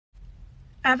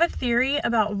I have a theory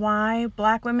about why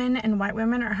Black women and white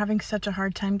women are having such a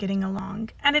hard time getting along,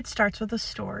 and it starts with a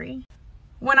story.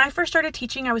 When I first started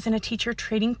teaching, I was in a teacher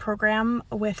training program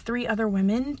with 3 other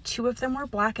women. 2 of them were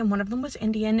Black and 1 of them was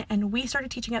Indian, and we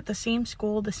started teaching at the same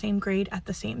school, the same grade at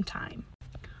the same time.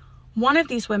 One of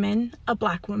these women, a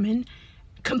Black woman,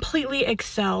 completely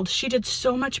excelled. She did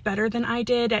so much better than I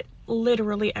did at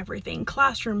literally everything.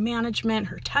 Classroom management,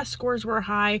 her test scores were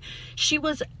high. She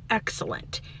was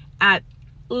excellent at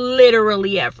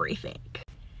literally everything.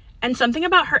 And something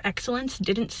about her excellence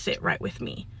didn't sit right with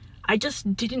me. I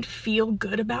just didn't feel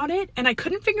good about it, and I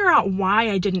couldn't figure out why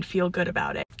I didn't feel good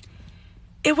about it.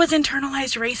 It was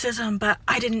internalized racism, but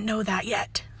I didn't know that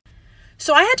yet.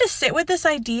 So I had to sit with this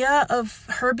idea of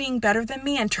her being better than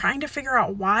me and trying to figure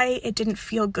out why it didn't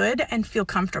feel good and feel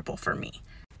comfortable for me.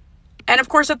 And of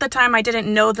course, at the time, I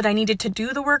didn't know that I needed to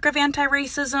do the work of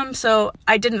anti-racism, so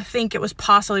I didn't think it was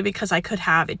possibly because I could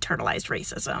have internalized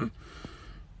racism.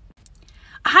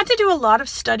 I had to do a lot of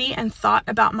study and thought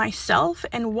about myself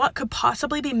and what could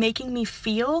possibly be making me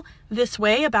feel this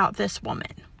way about this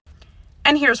woman.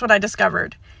 And here's what I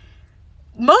discovered.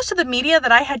 Most of the media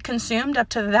that I had consumed up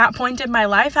to that point in my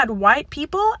life had white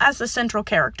people as the central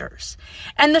characters.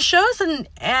 And the shows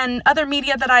and other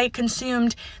media that I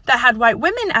consumed that had white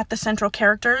women at the central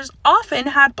characters often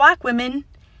had Black women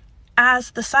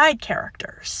as the side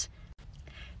characters.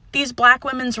 These Black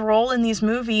women's role in these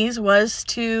movies was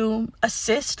to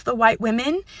assist the white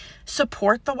women,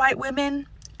 support the white women,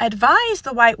 advise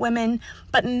the white women,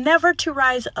 but never to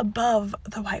rise above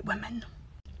the white women.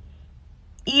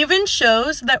 Even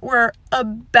shows that were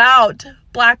about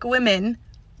Black women,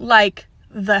 like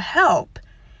The Help,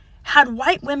 had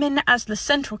white women as the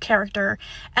central character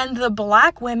and the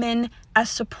Black women as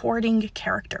supporting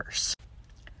characters.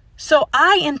 So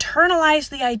I internalized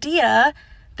the idea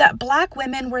that Black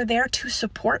women were there to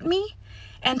support me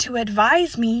and to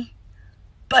advise me,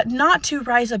 but not to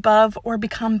rise above or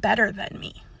become better than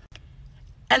me.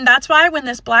 And that's why when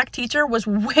this Black teacher was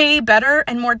way better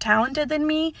and more talented than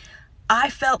me, I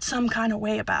felt some kind of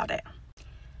way about it.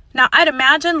 Now, I'd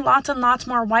imagine lots and lots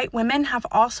more white women have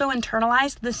also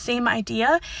internalized the same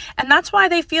idea, and that's why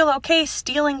they feel okay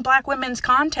stealing Black women's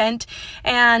content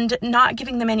and not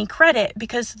giving them any credit,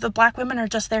 because the Black women are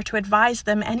just there to advise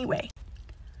them anyway.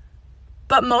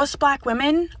 But most Black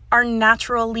women are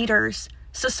natural leaders.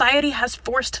 Society has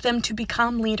forced them to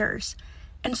become leaders,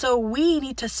 and so we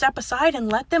need to step aside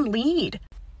and let them lead,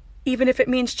 even if it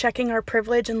means checking our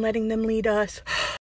privilege and letting them lead us.